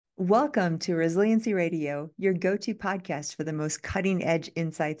Welcome to Resiliency Radio, your go-to podcast for the most cutting-edge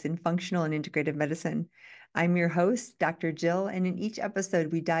insights in functional and integrative medicine. I'm your host, Dr. Jill, and in each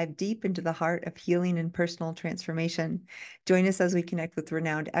episode, we dive deep into the heart of healing and personal transformation. Join us as we connect with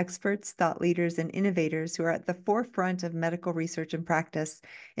renowned experts, thought leaders, and innovators who are at the forefront of medical research and practice,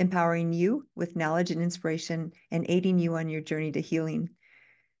 empowering you with knowledge and inspiration and aiding you on your journey to healing.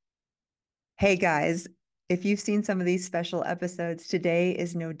 Hey guys, if you've seen some of these special episodes, today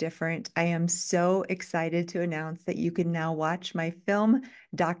is no different. I am so excited to announce that you can now watch my film,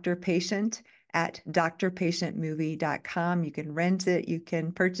 Dr. Patient, at drpatientmovie.com. You can rent it, you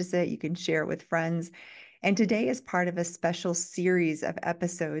can purchase it, you can share it with friends. And today is part of a special series of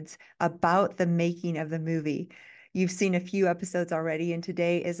episodes about the making of the movie. You've seen a few episodes already, and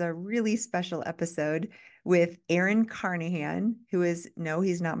today is a really special episode with Aaron Carnahan, who is, no,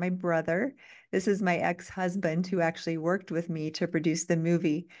 he's not my brother. This is my ex-husband who actually worked with me to produce the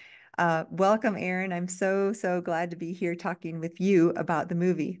movie. Welcome, Aaron. I'm so glad to be here talking with you about the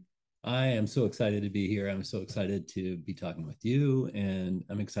movie. I am so excited to be here. I'm so excited to be talking with you. And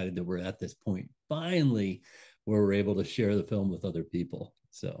I'm excited that we're at this point finally where we're able to share the film with other people.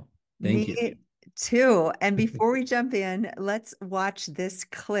 So thank you. Me too. And before we jump in, let's watch this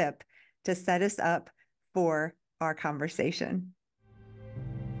clip to set us up for our conversation.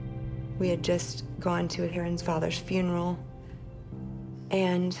 We had just gone to Aaron's father's funeral,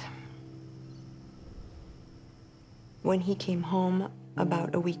 and when he came home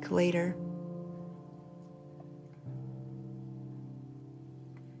about a week later,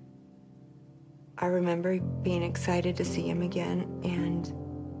 I remember being excited to see him again, and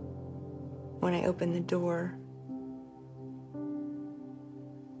when I opened the door,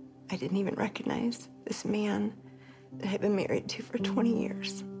 I didn't even recognize this man that I had been married to for 20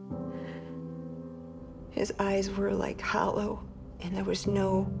 years. His eyes were like hollow, and there was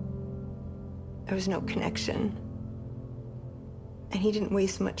no connection. And he didn't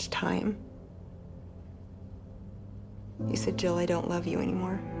waste much time. He said, "Jill, I don't love you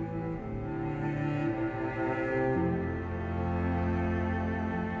anymore."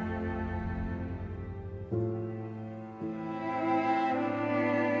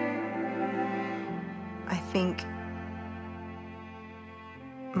 I think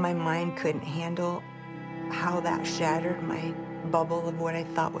my mind couldn't handle how that shattered my bubble of what I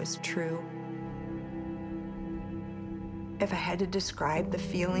thought was true. If I had to describe the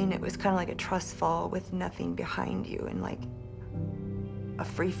feeling, it was kind of like a trust fall with nothing behind you, and like a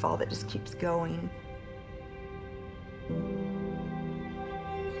free fall that just keeps going.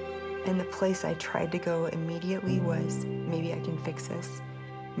 And the place I tried to go immediately was, maybe I can fix this.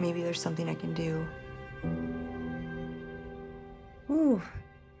 Maybe there's something I can do. Ooh.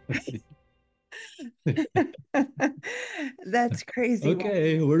 That's crazy.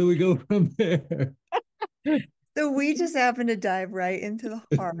 Okay, where do we go from there? So we just happen to dive right into the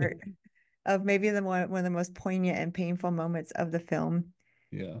heart of maybe one of the most poignant and painful moments of the film.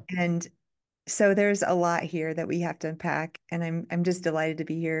 Yeah. And so there's a lot here that we have to unpack, and I'm just delighted to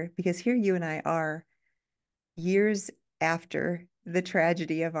be here because here you and I are years after the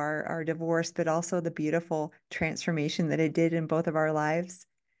tragedy of our divorce, but also the beautiful transformation that it did in both of our lives.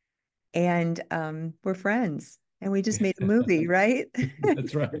 And we're friends, and we just made a movie, right?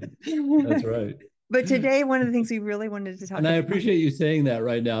 That's right. That's right. But today, one of the things we really wanted to talk And I about. appreciate you saying that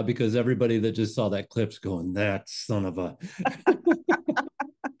right now, because everybody that just saw that clip's going, that son of a.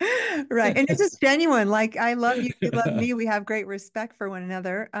 Right. And it's just genuine. Like, I love you, you love me. We have great respect for one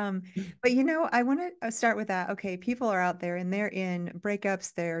another. But I want to start with that. Okay, people are out there and they're in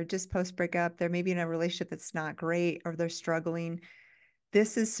breakups, they're just post breakup, they're maybe in a relationship that's not great or they're struggling.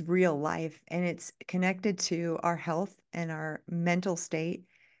 This is real life, and it's connected to our health and our mental state.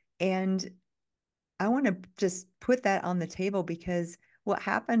 And I want to just put that on the table because what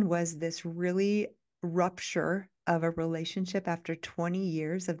happened was this really rupture of a relationship after 20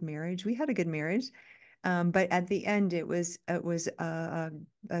 years of marriage. We had a good marriage, but at the end, it was a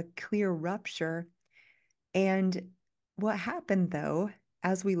clear rupture. And what happened, though,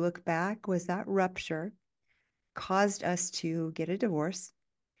 as we look back, was that rupture caused us to get a divorce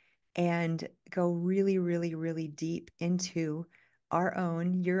and go really, really, really deep into our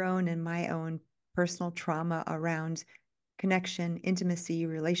own, your own, and my own personal trauma around connection, intimacy,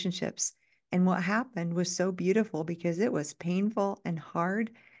 relationships. And what happened was so beautiful because it was painful and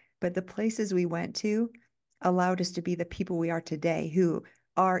hard, but the places we went to allowed us to be the people we are today, who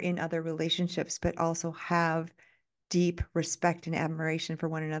are in other relationships, but also have deep respect and admiration for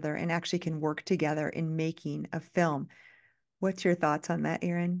one another and actually can work together in making a film. What's your thoughts on that,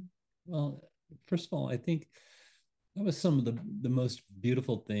 Aaron? Well, first of all, I think That was some of the most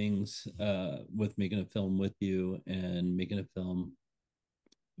beautiful things with making a film with you and making a film.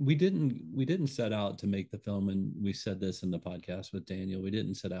 We didn't set out to make the film, and we said this in the podcast with Daniel. We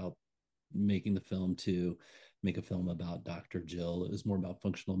didn't set out making the film to make a film about Dr. Jill. It was more about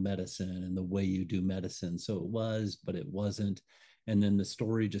functional medicine and the way you do medicine. So it was, but it wasn't. And then the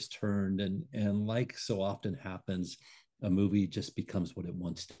story just turned, and like so often happens, a movie just becomes what it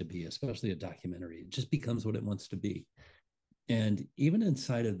wants to be, especially a documentary. It just becomes what it wants to be. And even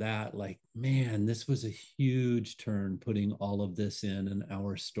inside of that, like, man, this was a huge turn putting all of this in and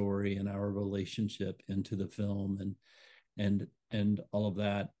our story and our relationship into the film and all of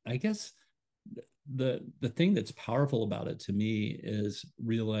that. I guess the thing that's powerful about it to me is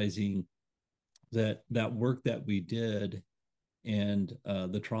realizing that that work that we did and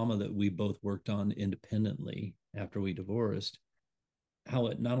the trauma that we both worked on independently after we divorced, how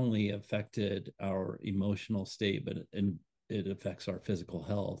it not only affected our emotional state, but it affects our physical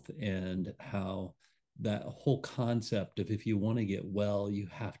health, and how that whole concept of, if you want to get well, you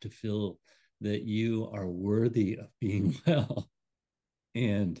have to feel that you are worthy of being well.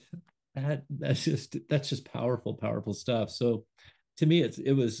 And that's just powerful stuff. So to me,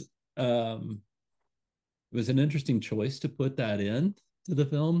 it was an interesting choice to put that in to the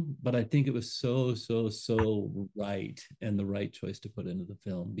film, but I think it was so right, and the right choice to put into the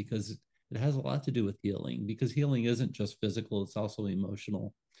film, because it has a lot to do with healing, because healing isn't just physical, it's also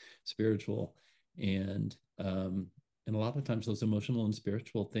emotional, spiritual, and and a lot of times those emotional and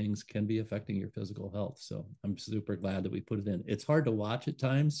spiritual things can be affecting your physical health. So I'm super glad that we put it in. It's hard to watch at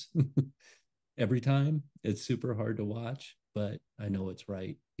times. Every time it's super hard to watch, but I know it's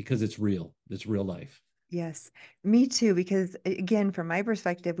right because it's real. It's real life. Yes, me too. Because again, from my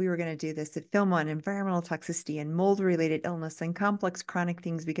perspective, we were going to do this to film on environmental toxicity and mold-related illness and complex chronic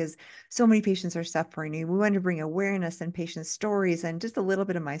things because so many patients are suffering. And we wanted to bring awareness and patient stories and just a little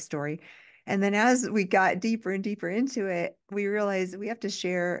bit of my story. And then as we got deeper and deeper into it, we realized we have to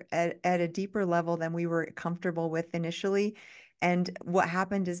share at a deeper level than we were comfortable with initially. And what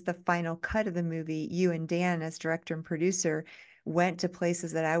happened is the final cut of the movie, you and Dan as director and producer went to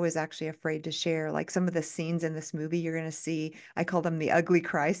places that I was actually afraid to share. Like some of the scenes in this movie, you're going to see, I call them the ugly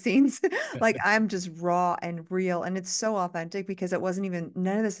cry scenes. Like I'm just raw and real. And it's so authentic because it wasn't even,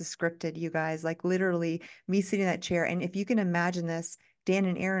 none of this is scripted, you guys. Like literally me sitting in that chair. And if you can imagine this, Dan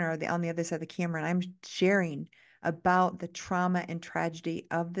and Aaron are on the other side of the camera, and I'm sharing about the trauma and tragedy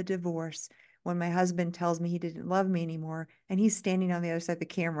of the divorce when my husband tells me he didn't love me anymore and he's standing on the other side of the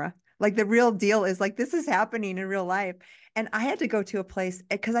camera. Like the real deal is like this is happening in real life. And I had to go to a place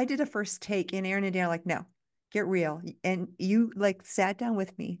because I did a first take, and Aaron and Dan are like, no, get real. And you like sat down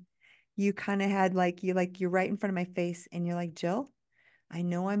with me. You kind of had like you're right in front of my face and you're like, Jill, I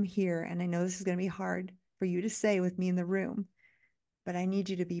know I'm here and I know this is going to be hard for you to say with me in the room, but I need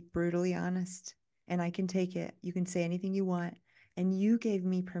you to be brutally honest and I can take it. You can say anything you want. And you gave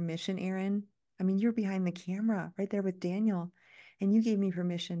me permission, Aaron. I mean, you're behind the camera right there with Daniel. And you gave me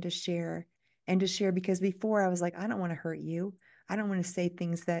permission to share and to share because before I was like, I don't want to hurt you. I don't want to say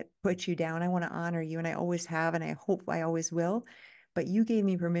things that put you down. I want to honor you. And I always have, and I hope I always will. But you gave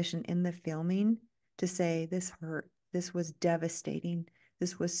me permission in the filming to say, this hurt. This was devastating.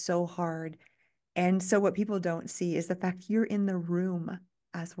 This was so hard. And so what people don't see is the fact you're in the room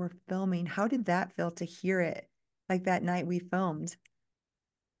as we're filming. How did that feel to hear it like that night we filmed?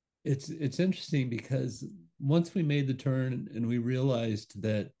 It's interesting because once we made the turn and we realized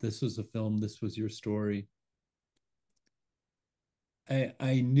that this was a film, this was your story,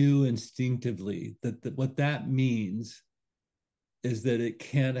 I knew instinctively that what that means is that it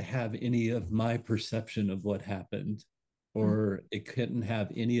can't have any of my perception of what happened, Mm. or it couldn't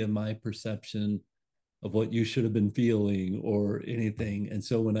have any of my perception of what you should have been feeling or anything. And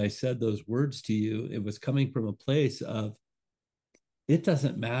so when I said those words to you, it was coming from a place of, it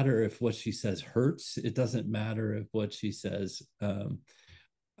doesn't matter if what she says hurts. It doesn't matter if what she says,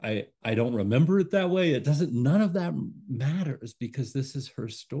 I don't remember it that way. It doesn't, none of that matters because this is her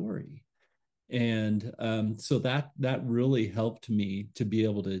story. And so that really helped me to be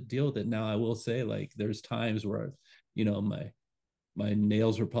able to deal with it. Now I will say, like, there's times where, my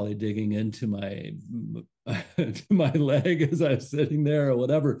nails were probably digging into my to my leg as I was sitting there or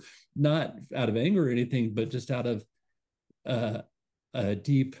whatever, not out of anger or anything, but just out of uh, a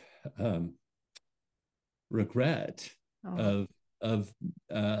deep regret Oh, of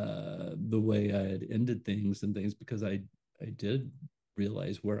the way I had ended things and things, because I did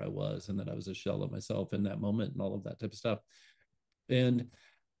realize where I was and that I was a shell of myself in that moment and all of that type of stuff. And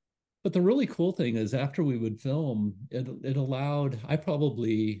but the really cool thing is, after we would film, it allowed, I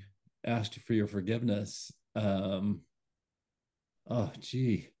probably asked for your forgiveness um, oh,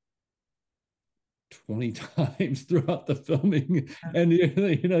 gee, 20 times throughout the filming. And,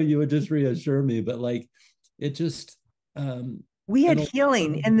 you would just reassure me, but like, it just, We and had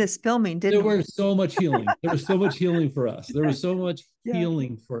healing in this filming, there didn't we? was so much healing. There was so much healing for us. There was so much Yeah.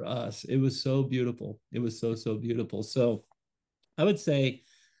 healing for us. It was so beautiful. It was so, so beautiful. So I would say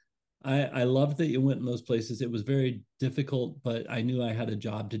I loved that you went in those places. It was very difficult, but I knew I had a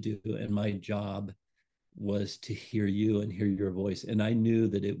job to do, and my job was to hear you and hear your voice. And I knew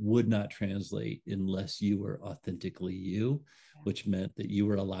that it would not translate unless you were authentically you, which meant that you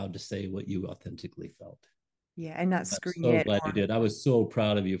were allowed to say what you authentically felt. Yeah, and not I'm screen so it glad you or did. I was so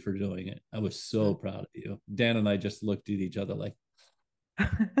proud of you for doing it. I was so proud of you. Dan and I just looked at each other like,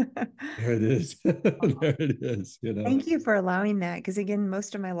 there it is. There it is. Thank you for allowing that. Because again,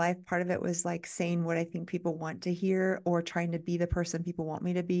 most of my life, part of it was like saying what I think people want to hear or trying to be the person people want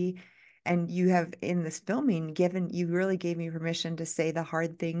me to be. And you have in this filming you really gave me permission to say the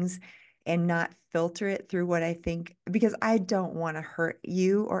hard things and not filter it through what I think, because I don't want to hurt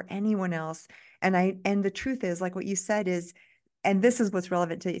you or anyone else. And the truth is, like what you said is, and this is what's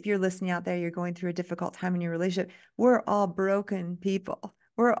relevant to if you're listening out there, you're going through a difficult time in your relationship. We're all broken people.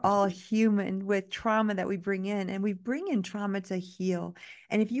 We're all human with trauma that we bring in, and we bring in trauma to heal.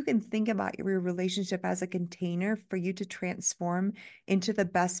 And if you can think about your relationship as a container for you to transform into the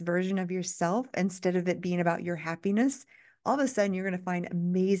best version of yourself instead of it being about your happiness, all of a sudden you're going to find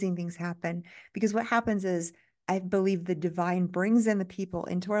amazing things happen. Because what happens is, I believe the divine brings in the people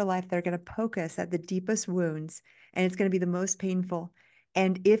into our life that are going to poke us at the deepest wounds, and it's going to be the most painful.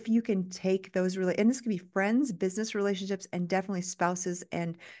 And if you can take those and this could be friends, business relationships, and definitely spouses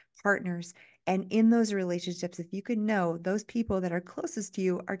and partners. And in those relationships, if you can know those people that are closest to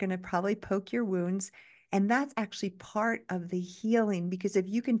you are going to probably poke your wounds. And that's actually part of the healing, because if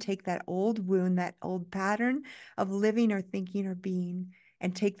you can take that old wound, that old pattern of living or thinking or being,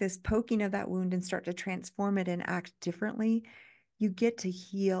 and take this poking of that wound and start to transform it and act differently, you get to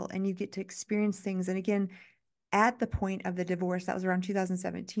heal and you get to experience things. And again, at the point of the divorce, that was around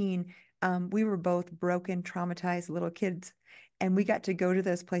 2017, we were both broken, traumatized little kids. And we got to go to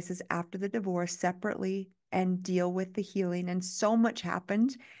those places after the divorce separately and deal with the healing. And so much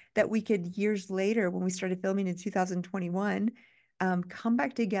happened that we could, years later, when we started filming in 2021, come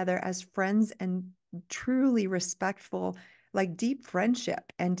back together as friends and truly respectful, like deep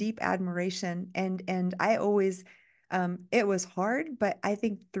friendship and deep admiration. And I always it was hard, but I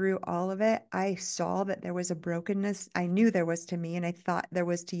think through all of it, I saw that there was a brokenness. I knew there was to me, and I thought there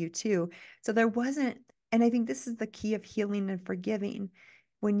was to you too. So there wasn't, and I think this is the key of healing and forgiving.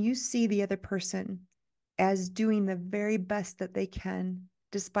 When you see the other person as doing the very best that they can,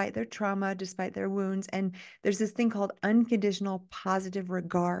 despite their trauma, despite their wounds, and there's this thing called unconditional positive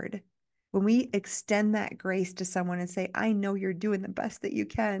regard. When we extend that grace to someone and say, I know you're doing the best that you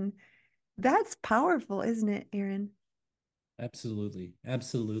can, that's powerful, isn't it, Aaron? Absolutely,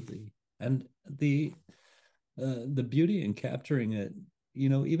 absolutely. And the beauty in capturing it,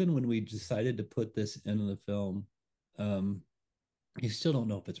 even when we decided to put this into the film, um, you still don't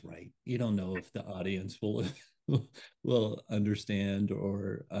know if it's right. You don't know if the audience will will understand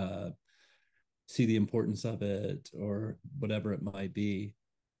or see the importance of it or whatever it might be.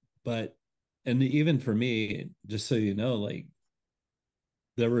 But and even for me, just so you know, like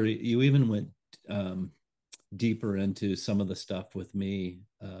you even went um, deeper into some of the stuff with me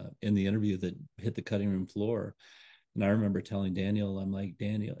in the interview that hit the cutting room floor. And I remember telling Daniel, I'm like,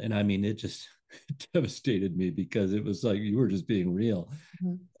 Daniel, and I mean, it just devastated me because it was like you were just being real.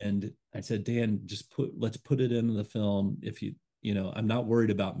 Mhm. And I said, Dan, let's put it into the film. If I'm not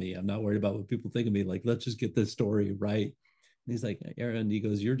worried about me. I'm not worried about what people think of me. Like, let's just get this story right. And he's like, Aaron, he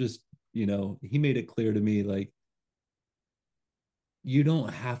goes, you're just, he made it clear to me, like, you don't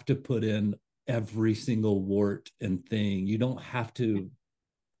have to put in every single wart and thing. You don't have to,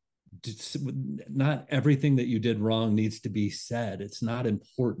 not everything that you did wrong needs to be said. It's not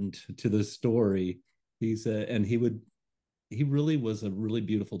important to the story. He said, and he really was a really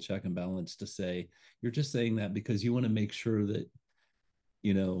beautiful check and balance to say, you're just saying that because you want to make sure that,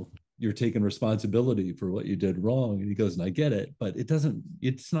 you're taking responsibility for what you did wrong. And he goes, and I get it, but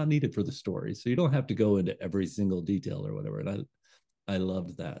it's not needed for the story. So you don't have to go into every single detail or whatever. And I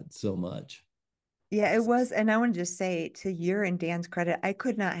loved that so much. Yeah, it was. And I want to just say to your and Dan's credit, I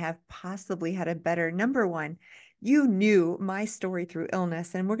could not have possibly had a better number one. You knew my story through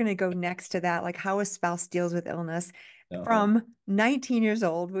illness, and we're going to go next to that, like how a spouse deals with illness. Yeah. from 19 years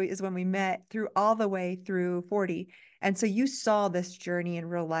old is when we met through all the way through 40. And so you saw this journey in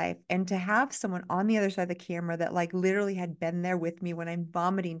real life. And to have someone on the other side of the camera that like literally had been there with me when I'm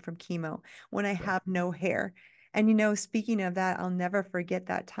vomiting from chemo, when I Yeah. have no hair. And speaking of that, I'll never forget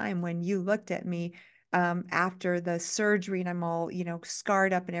that time when you looked at me after the surgery and I'm all,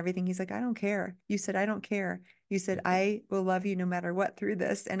 scarred up and everything. He's like, I don't care. You said, I don't care. You said, Yeah. I will love you no matter what through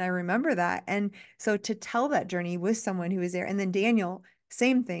this. And I remember that. And so to tell that journey with someone who was there, and then Daniel,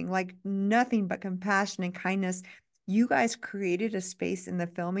 same thing, like nothing but compassion and kindness. You guys created a space in the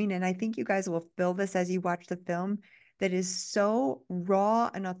filming, and I think you guys will feel this as you watch the film that is so raw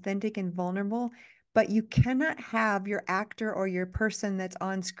and authentic and vulnerable. But you cannot have your actor or your person that's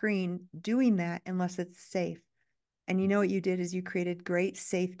on screen doing that unless it's safe. And you know what you did is you created great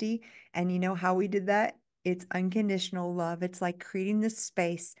safety. And you know how we did that? It's unconditional love. It's like creating this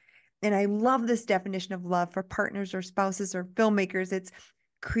space. And I love this definition of love for partners or spouses or filmmakers. It's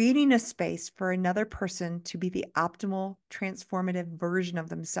creating a space for another person to be the optimal transformative version of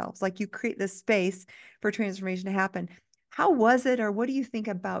themselves. Like you create this space for transformation to happen. How was it, or what do you think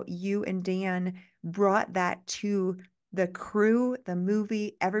about you and Dan brought that to the crew, the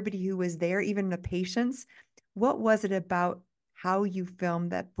movie, everybody who was there, even the patients? What was it about how you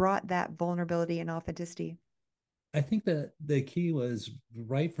filmed that brought that vulnerability and authenticity? I think that the key was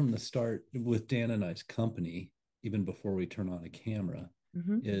right from the start with Dan and I's company, even before we turn on a camera,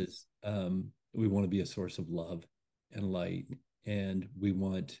 Mm-hmm. is we want to be a source of love and light. And we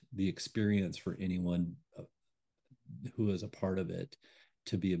want the experience for anyone who is a part of it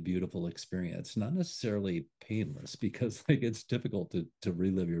to be a beautiful experience, not necessarily painless, because like it's difficult to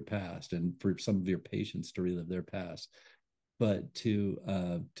relive your past and for some of your patients to relive their past, but to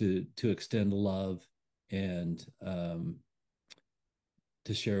extend love and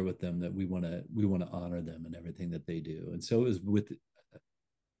to share with them that we want to honor them and everything that they do. And so it was with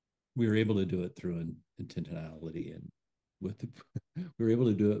we were able to do it through an intentionality and with the, we were able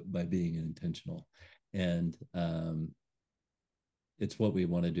to do it by being intentional. And it's what we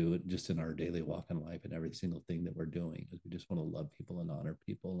want to do just in our daily walk in life and every single thing that we're doing is we just want to love people and honor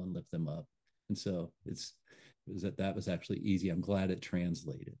people and lift them up. And so it was that was actually easy. I'm glad it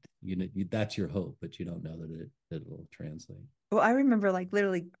translated. That's your hope, but you don't know that it'll translate. Well, I remember like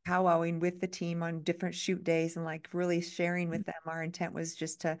literally powwowing with the team on different shoot days and like really sharing with them. Our intent was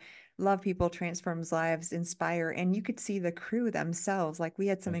just to love people, transform lives, inspire. And you could see the crew themselves. Like we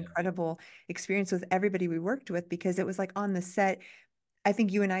had Oh some yeah. incredible experience with everybody we worked with because it was like on the set, I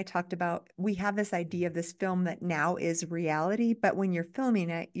think you and I talked about we have this idea of this film that now is reality, but when you're filming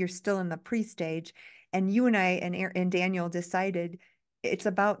it, you're still in the pre-stage. And you and I and Daniel decided it's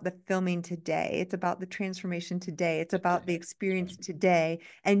about the filming today. It's about the transformation today. It's about the experience today.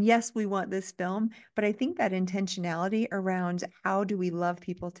 And yes, we want this film, but I think that intentionality around how do we love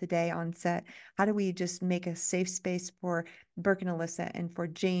people today on set? How do we just make a safe space for Burke and Alyssa and for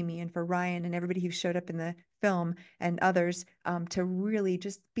Jamie and for Ryan and everybody who showed up in the film and others to really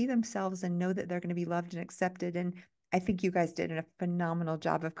just be themselves and know that they're going to be loved and accepted. And I think you guys did a phenomenal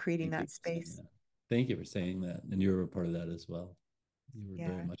job of creating Thank you that for saying space. that. Thank you for saying that. And you were a part of that as well. You were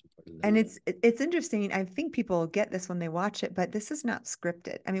very Yeah. much a part of that. And it's interesting. I think people get this when they watch it, but this is not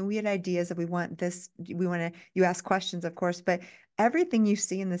scripted. I mean, we had ideas that we want this, we want to, you ask questions, of course, but everything you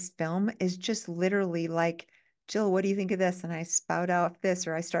see in this film is just literally like, Jill, what do you think of this? And I spout out this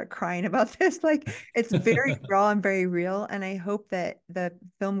or I start crying about this. Like it's very raw and very real. And I hope that the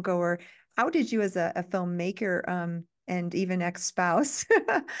film goer, how did you as a filmmaker, and even ex-spouse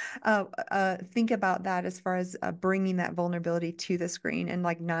think about that as far as bringing that vulnerability to the screen and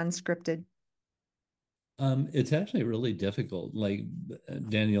like non-scripted? It's actually really difficult. Like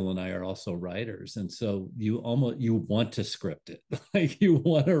Daniel and I are also writers, and so you want to script it, like you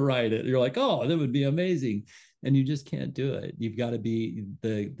want to write it. You're like, oh, that would be amazing, and you just can't do it. You've got to be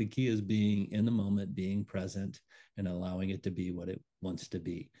the key is being in the moment, being present, and allowing it to be what it wants to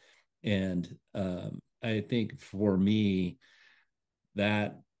be. And I think for me,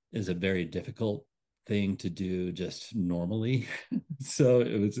 that is a very difficult thing to do just normally. So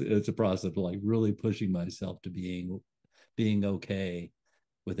it's a process of like really pushing myself to being okay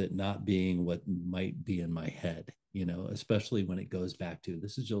with it not being what might be in my head, especially when it goes back to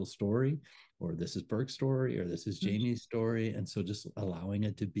this is Jill's story, or this is Burke's story, or this is Jamie's story. And so just allowing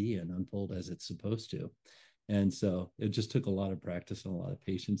it to be and unfold as it's supposed to. And so it just took a lot of practice and a lot of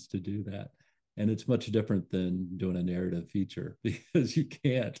patience to do that. And it's much different than doing a narrative feature because you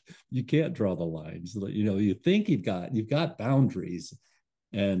can't draw the lines. You think you've got boundaries,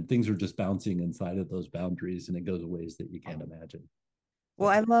 and things are just bouncing inside of those boundaries, and it goes ways that you can't imagine. Well,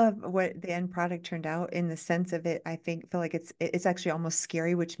 I love what the end product turned out in the sense of it. I feel like it's actually almost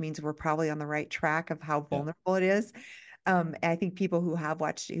scary, which means we're probably on the right track of how Yeah. vulnerable it is. And I think people who have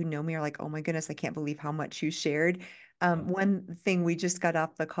watched it, who know me, are like, "Oh my goodness, I can't believe how much you shared." Yeah. One thing, we just got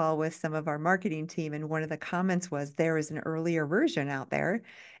off the call with some of our marketing team, and one of the comments was there is an earlier version out there,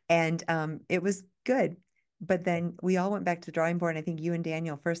 and it was good. But then we all went back to the drawing board, and I think you and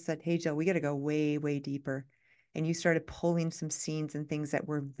Daniel first said, "Hey, Jill, we got to go way, way deeper." And you started pulling some scenes and things that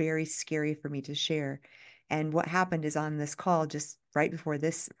were very scary for me to share. And what happened is, on this call, just right before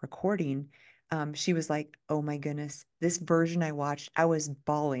this recording, she was like, "Oh my goodness, this version I watched, I was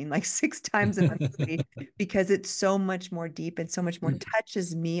bawling like 6 times in the movie because it's so much more deep and so much more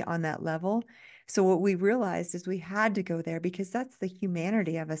touches me on that level." So what we realized is we had to go there because that's the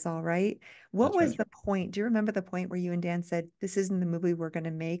humanity of us all, right? What That's was right. the point? Do you remember the point where you and Dan said, "This isn't the movie we're going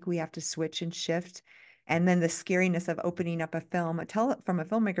to make. We have to switch and shift"? And then the scariness of opening up a film. Tell it from a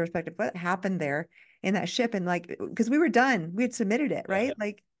filmmaker perspective, what happened there in that ship? And like, because we were done, we had submitted it, Yeah. right?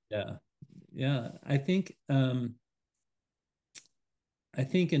 Like, Yeah. Yeah. I think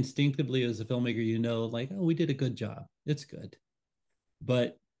instinctively as a filmmaker, like, oh, we did a good job. It's good.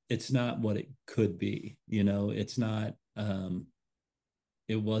 But it's not what it could be. It's not,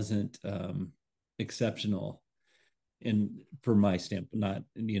 it wasn't exceptional in for my standpoint, not,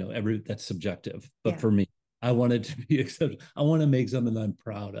 every that's subjective, but yeah, for me, I wanted to be exceptional. I want to make something that I'm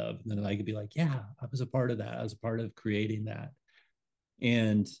proud of. And then I could be like, yeah, I was a part of that. I was a part of creating that.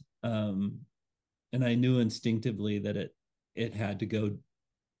 And, um, and I knew instinctively that it had to go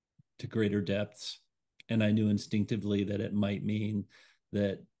to greater depths. And I knew instinctively that it might mean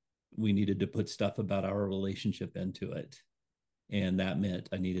that we needed to put stuff about our relationship into it. And that meant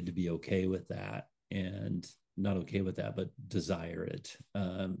I needed to be okay with that, and not okay with that, but desire it.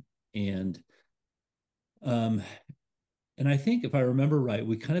 And um, and I think if I remember right,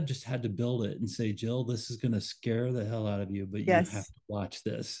 we kind of just had to build it and say, Jill, this is going to scare the hell out of you, but you have yes, to watch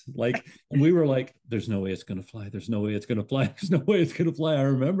this. Like, and we were like, there's no way it's going to fly. There's no way it's going to fly. There's no way it's going to fly. I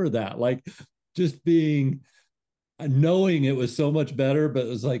remember that, like, just being, knowing it was so much better, but it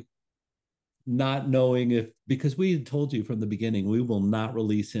was like not knowing if, because we had told you from the beginning, we will not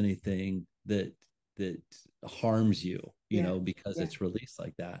release anything that harms you, yeah, because yeah, it's released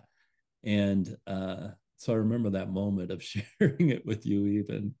like that. And so I remember that moment of sharing it with you,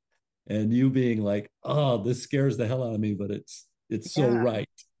 even, and you being like, oh, this scares the hell out of me, but it's so yeah. right.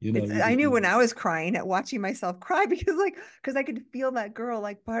 You I just knew need. when I was crying at watching myself cry because I could feel that girl,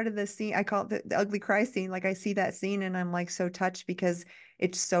 like part of the scene. I call it the ugly cry scene. Like I see that scene and I'm like so touched because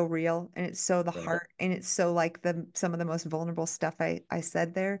it's so real and it's so the Right. heart and it's so like some of the most vulnerable stuff I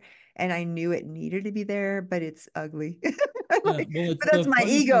said there. And I knew it needed to be there, but it's ugly. Yeah, Like, well, but it's that's the my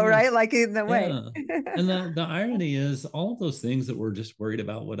funny ego, thing is, right? Like in the way. yeah. And the irony is all of those things that we're just worried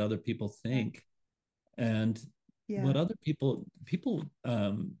about what other people Yeah. think, and what Yeah. other people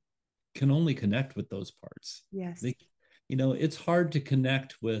can only connect with those parts. Yes. They, it's hard to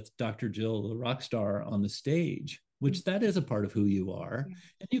connect with Dr. Jill, the rock star on the stage, Mm. which that is a part of who you are, Yeah.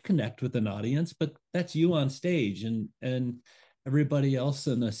 and you connect with an audience, but that's you on stage, and everybody else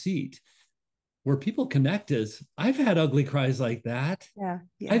in a seat. Where people connect is, I've had ugly cries like that. Yeah.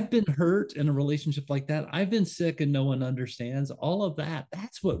 Yeah. I've been hurt in a relationship like that. I've been sick and no one understands. All of that.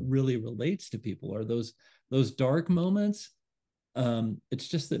 That's what really relates to people, are those dark moments. It's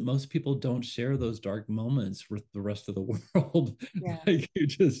just that most people don't share those dark moments with the rest of the world Yeah. like you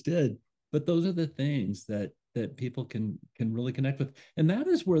just did. But those are the things that people can really connect with. And that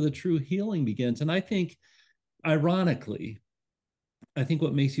is where the true healing begins. And I think, ironically, I think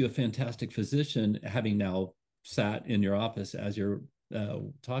what makes you a fantastic physician, having now sat in your office as you're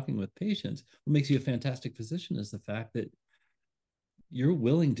talking with patients, what makes you a fantastic physician is the fact that you're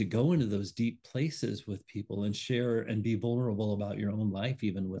willing to go into those deep places with people and share and be vulnerable about your own life,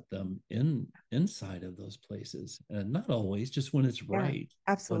 even with them inside of those places. And not always, just when it's Yeah. right.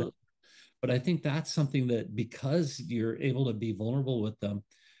 But Absolutely. but I think that's something that, because you're able to be vulnerable with them,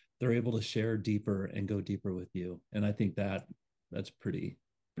 they're able to share deeper and go deeper with you. And I think that's pretty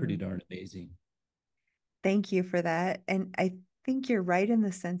Mm. darn amazing. Thank you for that. And I think you're right in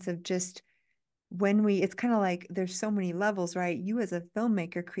the sense of just it's kind of like there's so many levels, right? You as a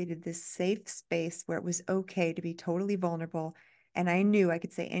filmmaker created this safe space where it was okay to be totally vulnerable. And I knew I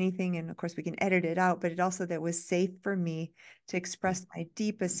could say anything. And of course, we can edit it out, but it also that was safe for me to express my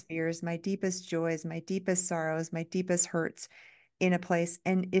deepest fears, my deepest joys, my deepest sorrows, my deepest hurts in a place.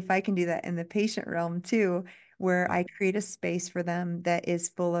 And if I can do that in the patient realm too, where Yeah. I create a space for them that is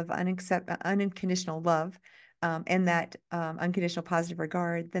full of unconditional love, and that unconditional positive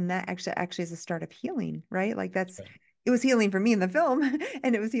regard, then that actually is a start of healing, right? Like That's that's right. it was healing for me in the film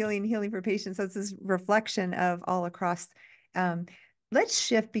and it was healing for patients. So it's this reflection of all across. Um, let's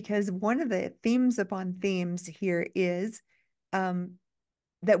shift because one of the themes upon themes here is um,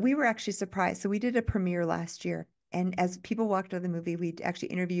 that we were actually surprised. So we did a premiere last year. And as people walked out of the movie, we actually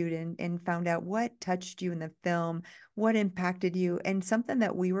interviewed and found out what touched you in the film, what impacted you. And something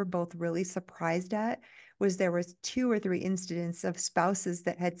that we were both really surprised at was there was 2 or 3 incidents of spouses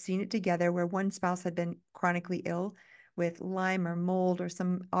that had seen it together where one spouse had been chronically ill with Lyme or mold or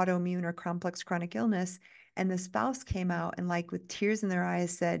some autoimmune or complex chronic illness. And the spouse came out and like with tears in their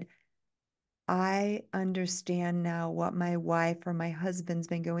eyes said, I understand now what my wife or my husband's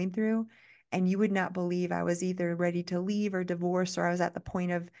been going through. And you would not believe I was either ready to leave or divorce, or I was at the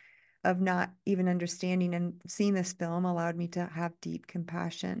point of not even understanding. And seeing this film allowed me to have deep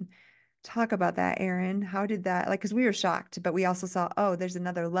compassion. Talk about that, Aaron. How did that, like, because we were shocked, but we also saw, oh, there's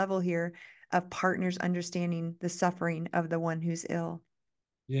another level here of partners understanding the suffering of the one who's ill.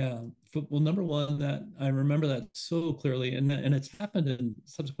 Yeah. Well, number one, that I remember that so clearly, and it's happened in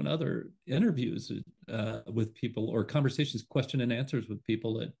subsequent other interviews with people or conversations, question and answers with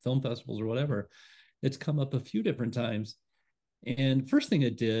people at film festivals or whatever. It's come up a few different times. And first thing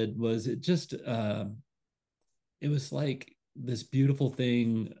it did was it was like this beautiful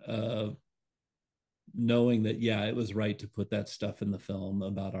thing of knowing that, yeah, it was right to put that stuff in the film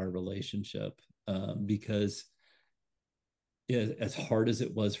about our relationship, because as hard as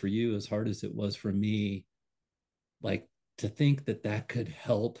it was for you, as hard as it was for me, like to think that that could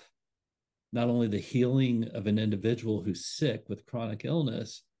help not only the healing of an individual who's sick with chronic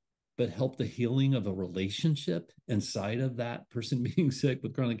illness, but help the healing of a relationship inside of that person being sick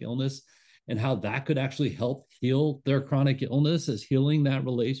with chronic illness, and how that could actually help heal their chronic illness as healing that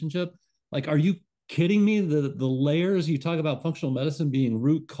relationship. Like, are you kidding me? The layers you talk about functional medicine being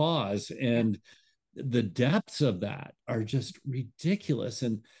root cause, Yeah. and the depths of that are just ridiculous.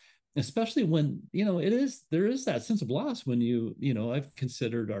 And especially when, there is that sense of loss when I've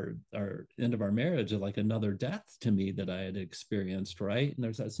considered our end of our marriage like another death to me that I had experienced, right? And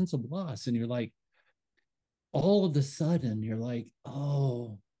there's that sense of loss, and you're like, all of a sudden you're like,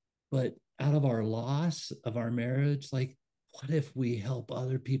 oh, but out of our loss of our marriage, like, what if we help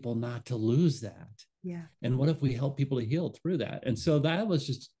other people not to lose that? Yeah. And what if we help people to heal through that? And so that was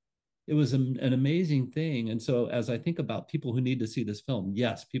just, it was an amazing thing. And so as I think about people who need to see this film,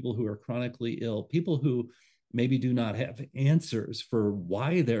 yes, people who are chronically ill, people who maybe do not have answers for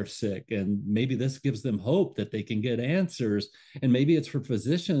why they're sick, and maybe this gives them hope that they can get answers. And maybe it's for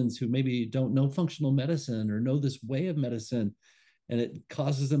physicians who maybe don't know functional medicine or know this way of medicine, and it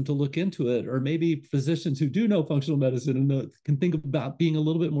causes them to look into it. Or maybe physicians who do know functional medicine and can think about being a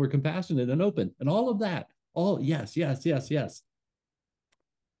little bit more compassionate and open, and all of that. All, yes, yes, yes, yes.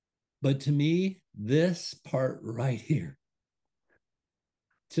 But to me, this part right here,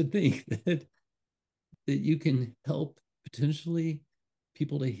 to think that you can help potentially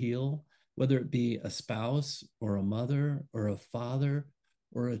people to heal, whether it be a spouse or a mother or a father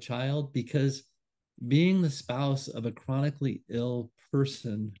or a child, because being the spouse of a chronically ill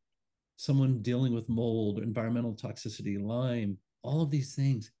person, someone dealing with mold, environmental toxicity, Lyme, all of these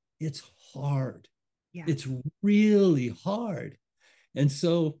things, it's hard. Yeah. It's really hard. And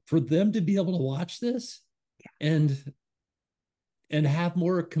so for them to be able to watch this and have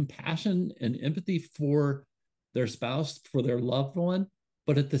more compassion and empathy for their spouse, for their loved one,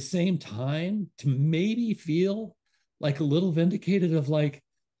 but at the same time to maybe feel like a little vindicated of like,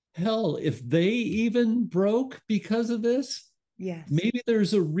 hell, if they even broke because of this, Yes. maybe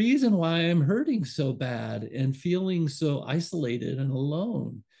there's a reason why I'm hurting so bad and feeling so isolated and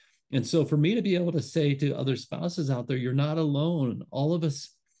alone. And so for me to be able to say to other spouses out there, you're not alone. All of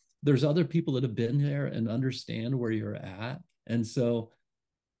us, there's other people that have been there and understand where you're at. And so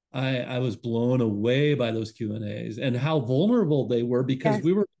I was blown away by those Q&As and how vulnerable they were, because Yes.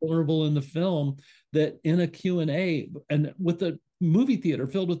 we were vulnerable in the film, that in a Q&A and with the movie theater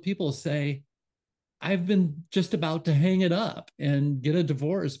filled with people say, I've been just about to hang it up and get a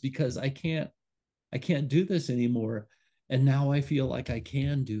divorce because I can't do this anymore. And now I feel like I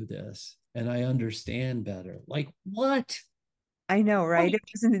can do this and I understand better. Like, what? I know, right? What?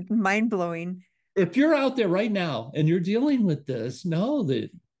 It was mind blowing. If you're out there right now and you're dealing with this, know that,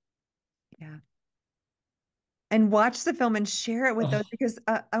 Yeah. And watch the film and share it with those oh, because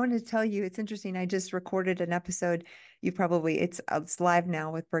I want to tell you, it's interesting. I just recorded an episode. You probably it's live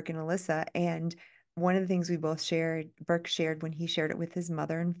now with Burke and Alyssa. And one of the things we both shared, Burke shared when he shared it with his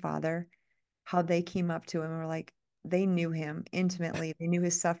mother and father, how they came up to him and were like, they knew him intimately. They knew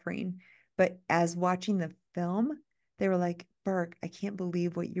his suffering. But as watching the film, they were like, Burke, I can't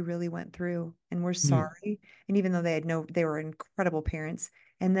believe what you really went through. And we're Hmm. sorry. And even though they were incredible parents.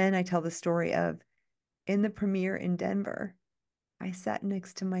 And then I tell the story of in the premiere in Denver, I sat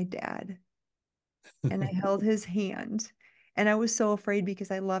next to my dad and I held his hand. And I was so afraid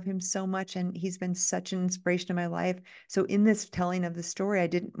because I love him so much and he's been such an inspiration in my life. So in this telling of the story,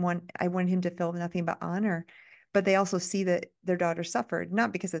 I wanted him to feel nothing but honor. But they also see that their daughter suffered,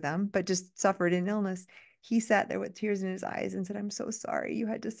 not because of them, but just suffered in illness. He sat there with tears in his eyes and said, I'm so sorry you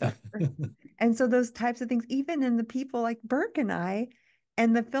had to suffer. And so those types of things, even in the people like Burke and I,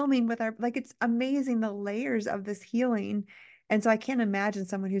 and the filming with our, like, it's amazing the layers of this healing. And so I can't imagine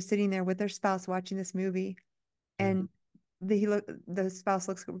someone who's sitting there with their spouse watching this movie Yeah. and the spouse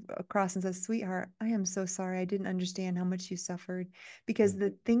looks across and says, sweetheart, I am so sorry. I didn't understand how much you suffered. Yeah. Because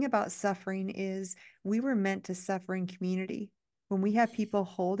the thing about suffering is we were meant to suffer in community. When we have people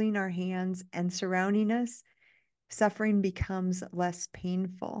holding our hands and surrounding us, suffering becomes less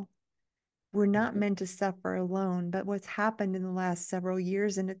painful. We're not meant to suffer alone. But what's happened in the last several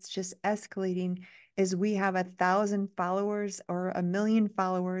years, and it's just escalating, is we have 1,000 followers or 1,000,000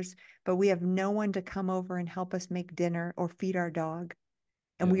 followers, but we have no one to come over and help us make dinner or feed our dog.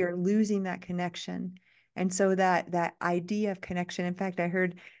 And Yeah. we are losing that connection. And so that idea of connection, in fact, I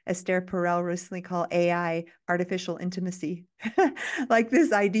heard Esther Perel recently call AI artificial intimacy. Like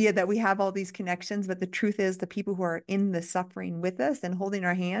this idea that we have all these connections, but the truth is the people who are in the suffering with us and holding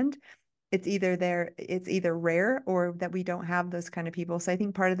our hand, it's either rare or that we don't have those kind of people. So I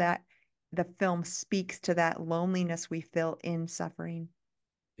think part of that, the film speaks to that loneliness we feel in suffering.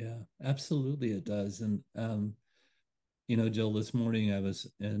 Yeah, absolutely it does. And Jill, this morning I was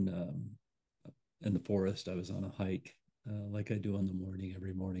in the forest. I was on a hike, like I do in the morning.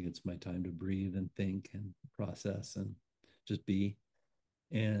 Every morning, it's my time to breathe and think and process and just be.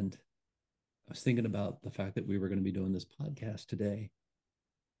 And I was thinking about the fact that we were going to be doing this podcast today,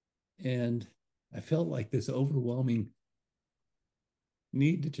 and I felt like this overwhelming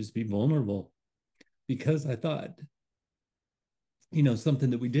need to just be vulnerable because I thought, something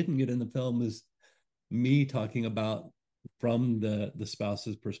that we didn't get in the film is me talking about from the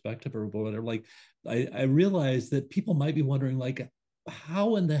spouse's perspective or whatever. Like I realized that people might be wondering, like,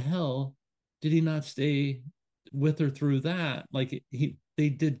 how in the hell did he not stay with her through that? Like they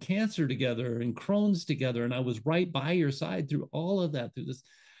did cancer together and Crohn's together, and I was right by your side through all of that,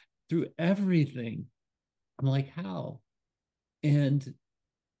 through everything. I'm like, how? And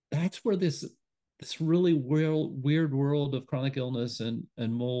that's where this really weird world of chronic illness and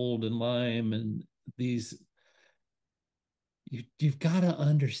mold and Lyme and these, you've got to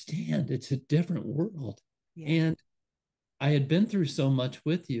understand it's a different world. Yeah. And I had been through so much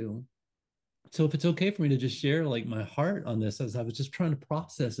with you. So if it's okay for me to just share like my heart on this, as I was just trying to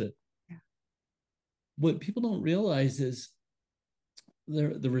process it, Yeah. what people don't realize is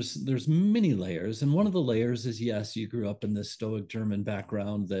there's many layers, and one of the layers is, yes, you grew up in this stoic German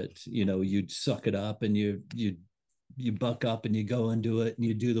background that you'd suck it up and you buck up and you go and do it and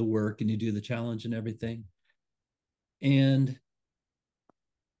you do the work and you do the challenge and everything, and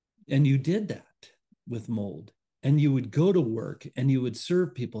you did that with mold, and you would go to work and you would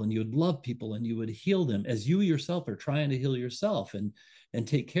serve people and you would love people and you would heal them as you yourself are trying to heal yourself and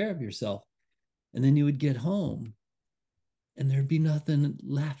take care of yourself, and then you would get home and there'd be nothing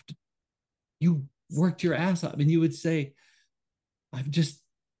left. You worked your ass off and you would say, I'm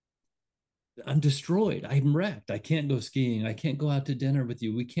destroyed, I'm wrecked, I can't go skiing, I can't go out to dinner with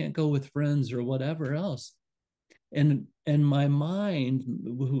you, we can't go with friends or whatever else. And my mind,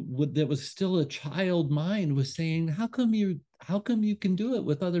 that was still a child mind, was saying, how come you can do it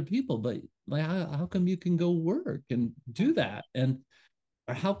with other people, but like how come you can go work and do that, and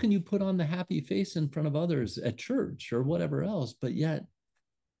or how can you put on the happy face in front of others at church or whatever else, but yet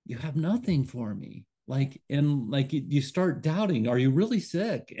you have nothing for me. Like, and like you start doubting, are you really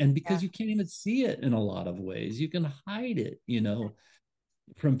sick? And Yeah. because you can't even see it in a lot of ways, you can hide it,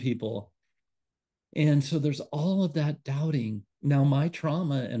 from people. And so there's all of that doubting. Now, my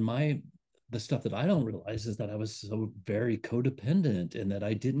trauma and the stuff that I don't realize is that I was so very codependent and that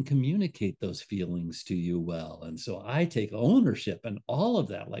I didn't communicate those feelings to you well. And so I take ownership and all of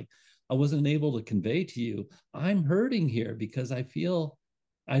that. Like, I wasn't able to convey to you, I'm hurting here because I feel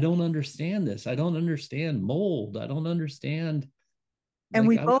I don't understand this. I don't understand mold. I don't understand. And Like,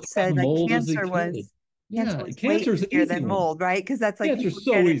 we I would both have gotten said that mold as a kid. cancer Yeah, was way cancer is an easier easy than one. mold, right? Because that's like Cancer people is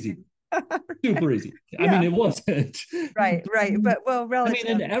get so it. easy, super easy. I mean, Yeah. it wasn't. Right, right. But well, I mean, relative.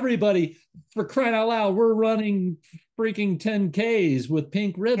 and everybody, for crying out loud, we're running freaking 10Ks with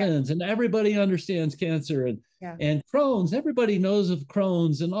pink Yeah. ribbons, and everybody understands cancer Yeah. and Crohn's. Everybody knows of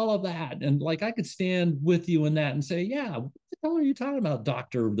Crohn's and all of that. And like, I could stand with you in that and say, yeah, hell are you talking about,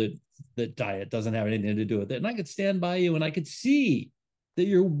 doctor? That diet doesn't have anything to do with it. And I could stand by you and I could see that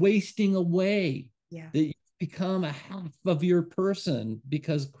you're wasting away, Yeah. that you become a half of your person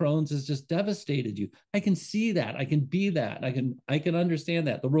because Crohn's has just devastated you. I can see that. I can be that. I can understand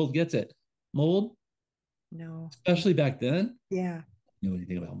that. The world gets it. Mold, No. especially back then. Yeah. You know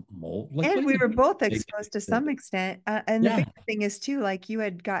anything about mold? Like, And what do we you were both make exposed to it? some extent. And the Yeah, big thing is too, like you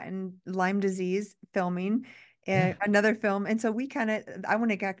had gotten Lyme disease filming yeah. another film. And so we I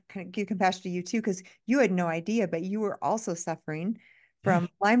want to kind of give compassion to you too, because you had no idea, but you were also suffering Yeah. from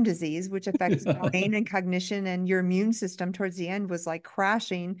Lyme disease, which affects brain and cognition, and your immune system towards the end was like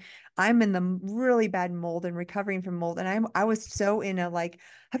crashing. I'm in the really bad mold and recovering from mold. And I was so in a like,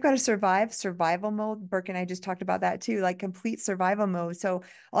 I've got to survival mode. Burke and I just talked about that too, like complete survival mode. So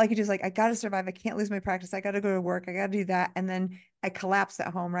all I could do is like, I got to survive. I can't lose my practice. I got to go to work. I got to do that. And then I collapse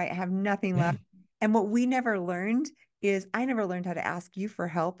at home, right? I have nothing Yeah. left. And what we never learned is I never learned how to ask you for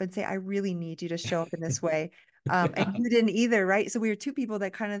help and say, I really need you to show up in this way. And Yeah. you didn't either, right? So we were two people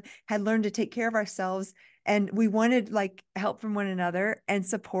that kind of had learned to take care of ourselves, and we wanted like help from one another and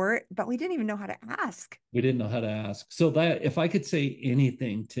support, but we didn't even know how to ask. We didn't know how to ask. So that if I could say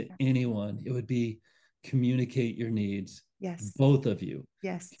anything to anyone, it would be communicate your needs. Yes. Both of you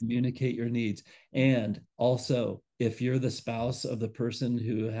Yes. communicate your needs. And also, if you're the spouse of the person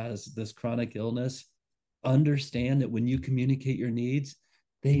who has this chronic illness, understand that when you communicate your needs,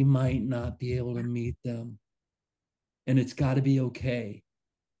 they might not be able to meet them. And it's got to be okay.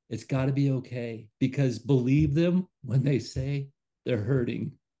 It's got to be okay, because believe them when they say they're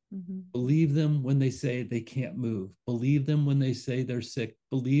hurting. Mm-hmm. Believe them when they say they can't move. Believe them when they say they're sick.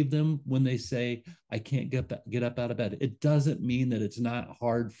 Believe them when they say, I can't get up out of bed. It doesn't mean that it's not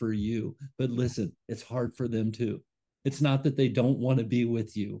hard for you, but listen, it's hard for them too. It's not that they don't want to be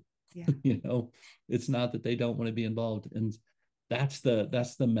with you. Yeah. You know, it's not that they don't want to be involved. And that's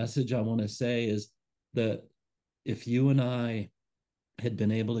the message I want to say, is that if you and I had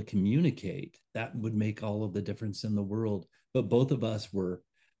been able to communicate, that would make all of the difference in the world. But both of us were,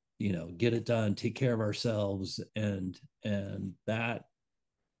 get it done, take care of ourselves, and that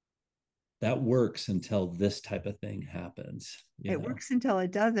works until this type of thing happens. It works until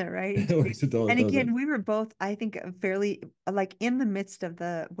it doesn't, right? It works until it And doesn't. again, we were both, I think, fairly like in the midst of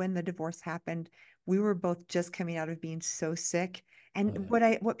when the divorce happened, we were both just coming out of being so sick. Oh And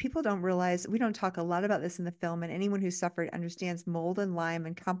yeah, what people don't realize, we don't talk a lot about this in the film, and anyone who suffered understands mold and Lyme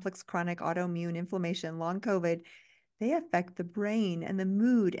and complex chronic autoimmune inflammation, long COVID, they affect the brain and the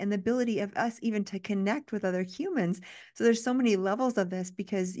mood and the ability of us even to connect with other humans. So there's so many levels of this,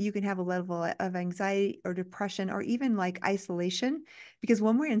 because you can have a level of anxiety or depression or even like isolation, because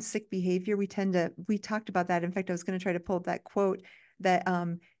when we're in sick behavior, we talked about that. In fact, I was going to try to pull up that quote that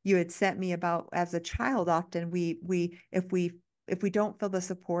you had sent me about as a child. Often if we don't feel the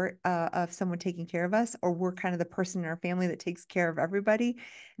support of someone taking care of us, or we're kind of the person in our family that takes care of everybody,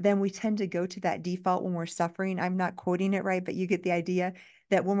 then we tend to go to that default when we're suffering. I'm not quoting it right, but you get the idea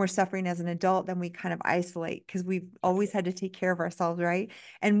that when we're suffering as an adult, then we kind of isolate because we've always had to take care of ourselves, right?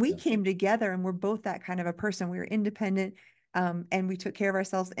 And we yeah, came together and we're both that kind of a person. We were independent. And we took care of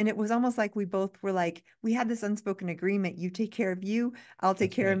ourselves. And it was almost like we both were like, we had this unspoken agreement. You take care of you, I'll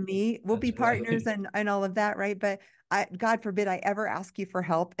take that's care of right. me. We'll be That's partners right. and all of that, right? But God forbid I ever ask you for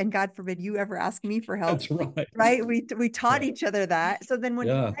help, and God forbid you ever ask me for help, That's right. right? We taught Yeah, each other that. So then when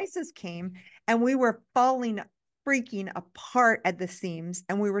yeah, crisis came and we were falling freaking apart at the seams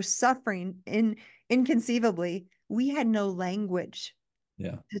and we were suffering inconceivably, we had no language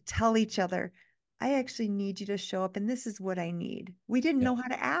yeah, to tell each other, I actually need you to show up and this is what I need. We didn't yeah, know how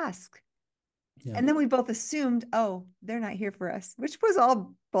to ask. yeah, And then we both assumed, oh, they're not here for us, which was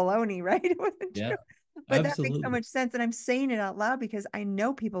all baloney, right? It wasn't yeah. true. But that makes so Absolutely, much sense. And I'm saying it out loud because I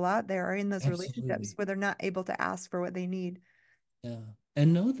know people out there are in those relationships absolutely. where they're not able to ask for what they need. Yeah.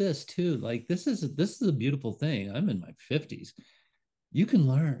 And know this too, like this is a beautiful thing. I'm in my 50s. You can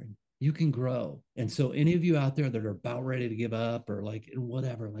learn, you can grow. And so any of you out there that are about ready to give up or like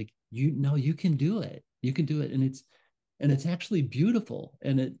whatever, like you know you can do it. You can do it. And it's actually beautiful,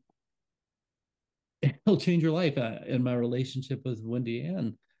 and it'll change your life. In my relationship with Wendy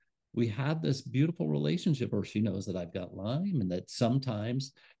Ann, we have this beautiful relationship where she knows that I've got Lyme and that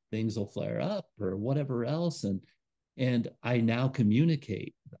sometimes things will flare up or whatever else. And I now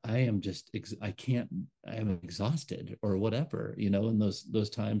communicate. I am just I can't, I am exhausted or whatever, in those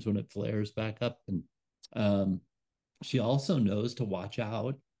times when it flares back up. And um she also knows to watch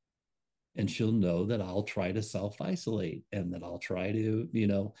out, and she'll know that I'll try to self isolate and that I'll try to,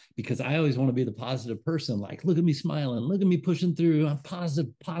 because I always want to be the positive person. Like, look at me smiling, look at me pushing through. I'm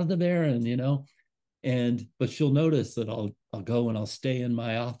positive, Aaron, But she'll notice that I'll go and I'll stay in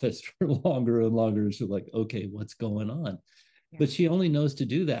my office for longer and longer. She's like, okay, what's going on? Yeah. But she only knows to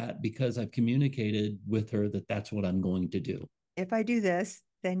do that because I've communicated with her that that's what I'm going to do. If I do this,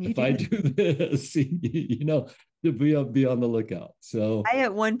 then you If do I this. do this, to be on the lookout. So I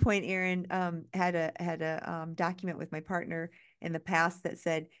at one point, Aaron, had a document with my partner in the past that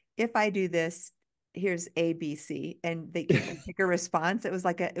said, if I do this, here's A, B, C, and they could pick a response. It was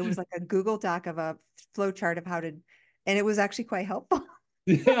like a Google Doc of a flow chart of how to, and it was actually quite helpful.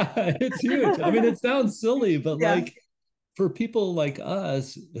 yeah, it's huge. I mean, it sounds silly, but Yeah. like for people like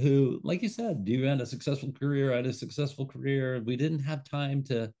us who, like you said, you had a successful career, I had a successful career. We didn't have time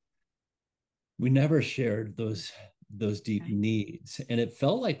to, we never shared those deep needs. And it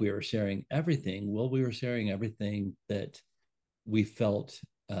felt like we were sharing everything. Well, we were sharing everything that we felt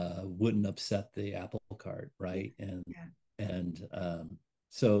wouldn't upset the apple cart, right? Yeah. And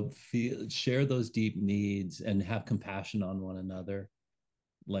so share those deep needs and have compassion on one another.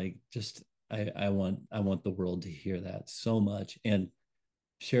 Like just I want the world to hear that so much, and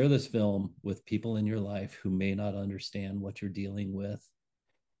share this film with people in your life who may not understand what you're dealing with.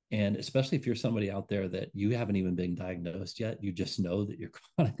 And especially if you're somebody out there that you haven't even been diagnosed yet, you just know that you're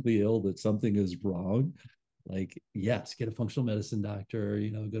chronically ill, that something is wrong. Like, yes, get a functional medicine doctor,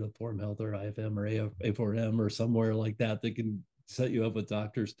 go to Forum Health or IFM or A4M or somewhere like that that can set you up with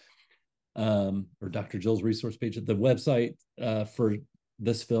doctors, or Dr. Jill's resource page at the website for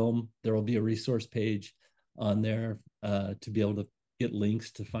this film. There will be a resource page on there to be able to get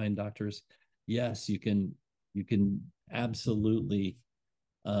links to find doctors. Yes, you can absolutely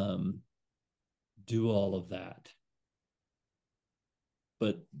do all of that.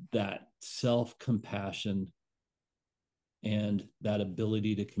 But that self-compassion and that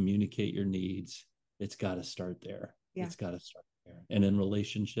ability to communicate your needs, it's got to start there. Yeah. It's got to start there. And in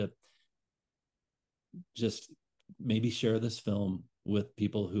relationship, just maybe share this film with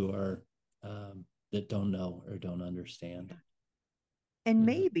people who are that don't know or don't understand. And You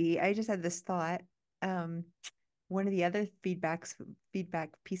know, maybe I just had this thought. Um, One of the other feedback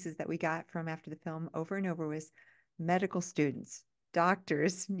pieces that we got from after the film over and over was medical students,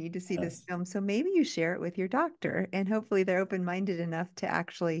 doctors need to see this yes. film. So maybe you share it with your doctor, and hopefully they're open-minded enough to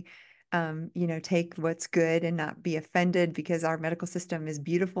actually, take what's good and not be offended, because our medical system is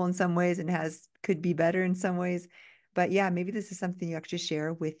beautiful in some ways and could be better in some ways. But yeah, maybe this is something you actually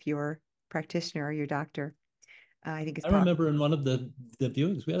share with your practitioner or your doctor. I think it's I powerful. remember in one of the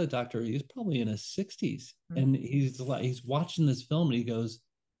viewings, we had a doctor. He's probably in his 60s, Mhm. and he's watching this film, and he goes,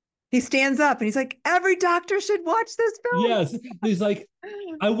 He stands up and he's like, every doctor should watch this film. "Yes." He's like,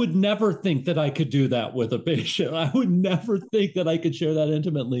 "I would never think that I could do that with a patient. I would never think that I could share that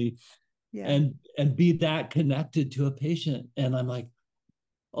intimately Yeah. and be that connected to a patient." And I'm like,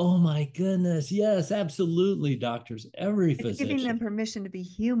 "Oh my goodness, yes, absolutely, doctors, every It's giving them physician." permission to be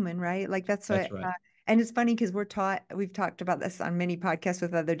human, right? Like that's That's what, right. and it's funny because we've talked about this on many podcasts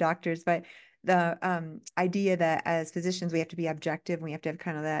with other doctors, but the idea that as physicians, we have to be objective and we have to have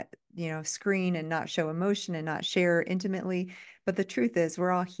kind of that, screen and not show emotion and not share intimately. But the truth is,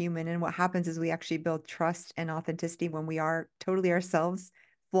 we're all human. And what happens is we actually build trust and authenticity when we are totally ourselves,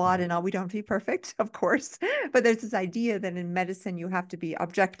 flawed Right. and all. We don't have to be perfect, of course. But there's this idea that in medicine, you have to be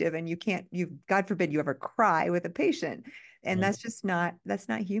objective and God forbid you ever cry with a patient. And Right. that's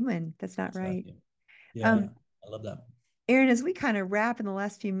not human. That's not That's not right. you. Yeah, Um, I love that. Aaron, as we kind of wrap in the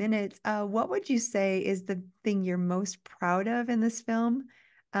last few minutes, what would you say is the thing you're most proud of in this film?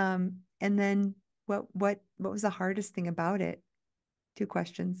 And then what was the hardest thing about it? Two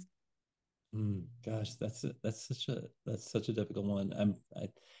questions. Gosh, that's such a difficult one. I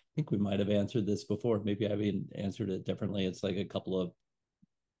think we might have answered this before. Maybe I've even answered it differently. It's like a couple of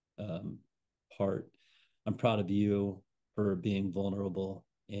um, part. I'm proud of you for being vulnerable,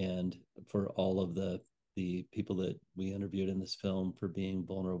 and for all of the people that we interviewed in this film for being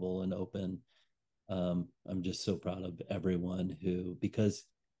vulnerable and open. I'm just so proud of everyone who, because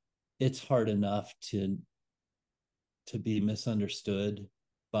it's hard enough to be misunderstood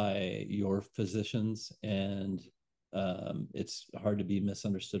by your physicians, and it's hard to be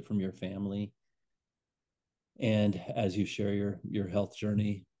misunderstood from your family. And as you share your health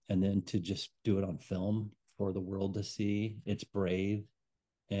journey, and then to just do it on film for the world to see, it's brave.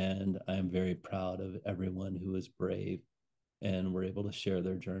 And I'm very proud of everyone who is brave and were able to share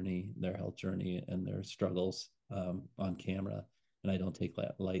their journey, their health journey, and their struggles on camera. And I don't take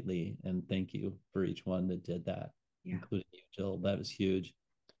that lightly. And thank you for each one that did that, Yeah. including you, Jill. That was huge.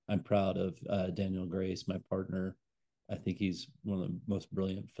 I'm proud of Daniel Grace, my partner. I think he's one of the most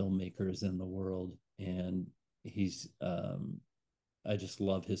brilliant filmmakers in the world, and I just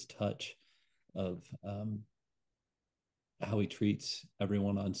love his touch of how he treats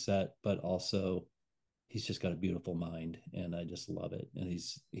everyone on set, but also he's just got a beautiful mind, and I just love it. And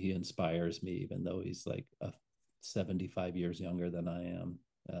he inspires me, even though he's like 75 years younger than I am.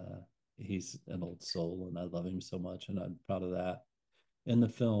 He's an old soul, and I love him so much, and I'm proud of that. In the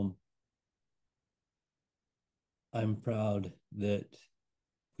film, I'm proud that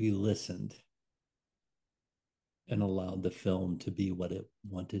we listened and allowed the film to be what it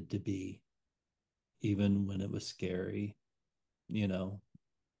wanted to be, even when it was scary. You know,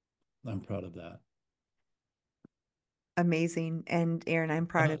 I'm proud of that. Amazing. And Aaron, I'm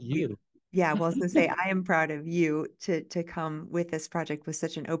How proud of about you. you? Yeah, well, I was gonna say I am proud of you to come with this project with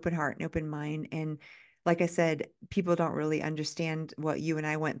such an open heart and open mind. And like I said, people don't really understand what you and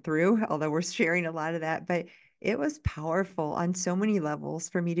I went through, although we're sharing a lot of that, but it was powerful on so many levels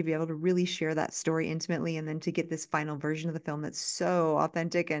for me to be able to really share that story intimately and then to get this final version of the film that's so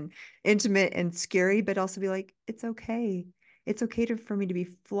authentic and intimate and scary, but also be like, it's okay. It's okay for me to be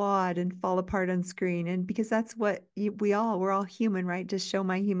flawed and fall apart on screen. And because that's what we're all human, right? To show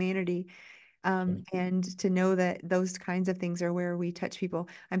my humanity. Right. And to know that those kinds of things are where we touch people.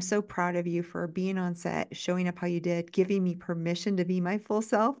 I'm so proud of you for being on set, showing up how you did, giving me permission to be my full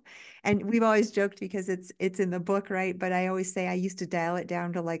self. And we've always joked because it's in the book, right? But I always say I used to dial it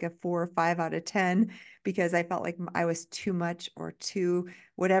down to like a 4 or 5 out of 10 because I felt like I was too much or too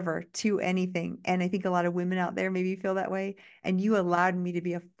whatever, too anything. And I think a lot of women out there maybe feel that way. And you allowed me to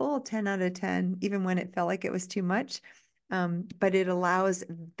be a full 10 out of 10, even when it felt like it was too much. But it allows,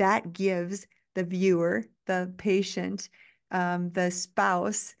 that gives the viewer, the patient, the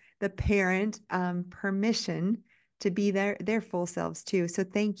spouse, the parent, permission to be their full selves too. So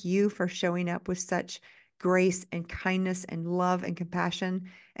thank you for showing up with such grace and kindness and love and compassion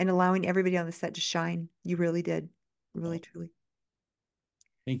and allowing everybody on the set to shine. You really did. Really, Oh, truly.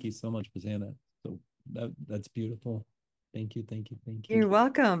 thank you so much, Susanna. So that's beautiful. Thank you, thank you, thank you. You're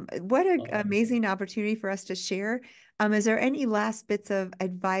welcome. What an Um, amazing opportunity for us to share. Is there any last bits of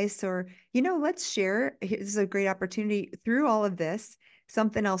advice or, let's share. This is a great opportunity through all of this.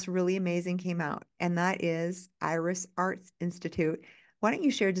 Something else really amazing came out, and that is Iris Arts Institute. Why don't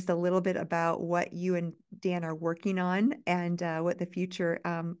you share just a little bit about what you and Dan are working on and what the future,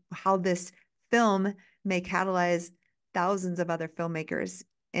 how this film may catalyze thousands of other filmmakers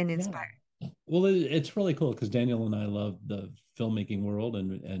and yeah. inspire. Well, it's really cool because Daniel and I love the filmmaking world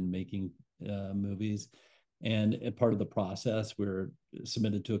and making movies. And part of the process, we're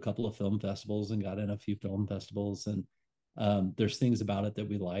submitted to a couple of film festivals and got in a few film festivals. And there's things about it that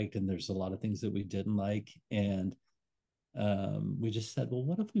we liked, and there's a lot of things that we didn't like. And we just said, well,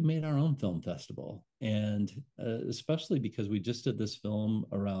 what if we made our own film festival? And especially because we just did this film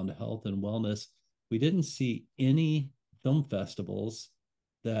around health and wellness, we didn't see any film festivals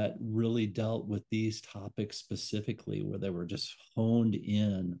that really dealt with these topics specifically, where they were just honed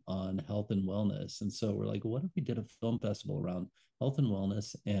in on health and wellness. And so we're like, what if we did a film festival around health and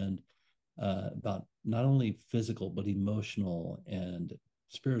wellness and about not only physical, but emotional and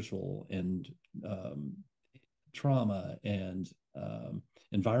spiritual and um, trauma and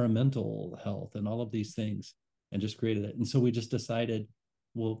environmental health and all of these things, and just created it. And so we just decided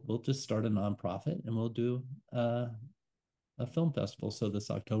we'll just start a nonprofit and we'll do a film festival. So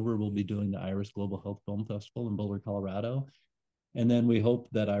this October we'll be doing the Iris Global Health Film Festival in Boulder, Colorado. And then we hope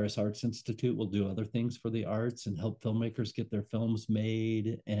that Iris Arts Institute will do other things for the arts and help filmmakers get their films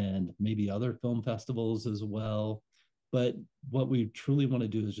made, and maybe other film festivals as well. But what we truly want to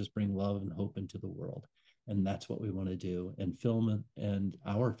do is just bring love and hope into the world. And that's what we want to do. And film and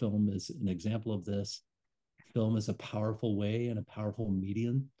our film is an example of this. Film is a powerful way and a powerful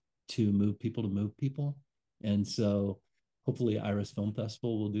medium to move people to move people. And so hopefully Iris Film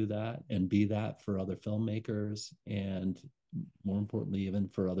Festival will do that and be that for other filmmakers, and more importantly, even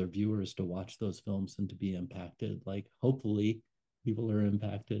for other viewers to watch those films and to be impacted. Like hopefully people are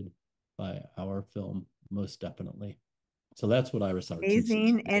impacted by our film, most definitely. So that's what Iris Arts Institute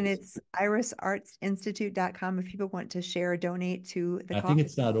Amazing. And is. it's irisartsinstitute.com if people want to share or donate to the I think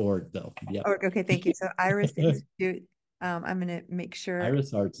cause. it's .org though. Yep. Oh, okay, thank you. So Iris Institute, I'm going to make sure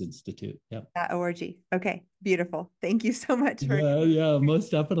Iris Arts Institute. Yep. .org. Okay, beautiful. Thank you so much for, Yeah, yeah,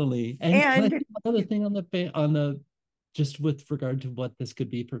 most definitely. And can I and say one other thing on the just with regard to what this could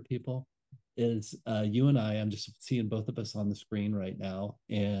be for people is you and I'm just seeing both of us on the screen right now,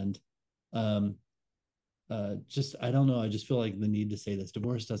 and um just I don't know, I just feel like the need to say this.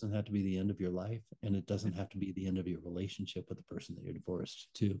 Divorce doesn't have to be the end of your life, and it doesn't have to be the end of your relationship with the person that you're divorced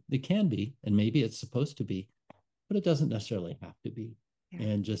to. It can be, and maybe it's supposed to be, but it doesn't necessarily have to be. yeah,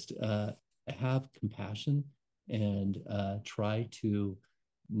 And just have compassion and try to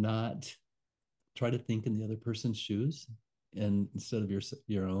not try to think in the other person's shoes and instead of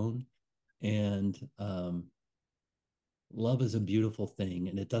your own. And love is a beautiful thing,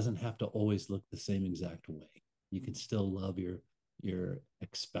 and it doesn't have to always look the same exact way. You can still love your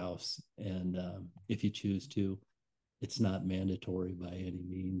ex-spouse, and if you choose to, it's not mandatory by any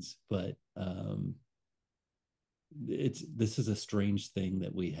means, but this is a strange thing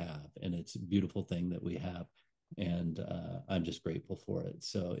that we have, and it's a beautiful thing that we have, and I'm just grateful for it.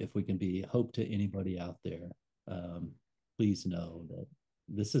 So if we can be hope to anybody out there, please know that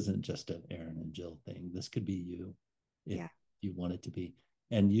this isn't just an Aaron and Jill thing. This could be you if Yeah. you want it to be,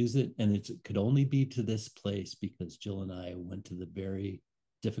 and use it. And it could only be to this place because Jill and I went to the very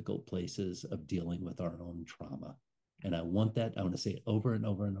difficult places of dealing with our own trauma. And I want to say it over and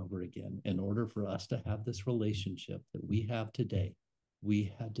over and over again. In order for us to have this relationship that we have today, we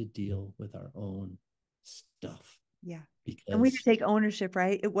had to deal with our own stuff. Yeah. And we had to Because take ownership,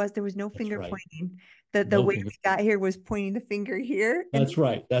 right? There was no that's finger right. pointing. The No way finger. we got here was pointing the finger here. And That's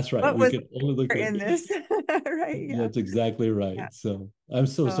right. That's right. what We was could only look at in this? Right. Yeah. that's exactly Yeah. right. So I'm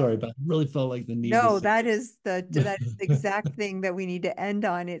so Oh, sorry, but I really felt like the need to no, say that is the exact thing that we need to end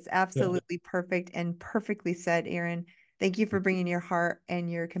on. It's yeah. absolutely perfect and perfectly said, Aaron. Thank you for bringing your heart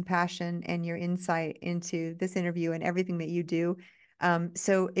and your compassion and your insight into this interview and everything that you do.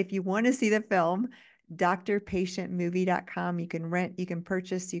 So if you want to see the film, drpatientmovie.com, you can rent, you can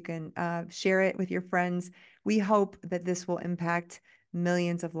purchase, you can share it with your friends. We hope that this will impact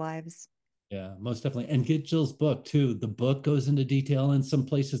millions of lives. Yeah, most definitely. And get Jill's book too. The book goes into detail in some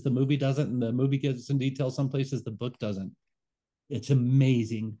places the movie doesn't, and the movie gets in detail some places the book doesn't. It's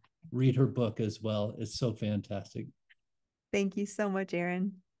amazing. Read her book as well. It's so fantastic. Thank you so much,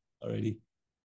 Aaron. Alrighty.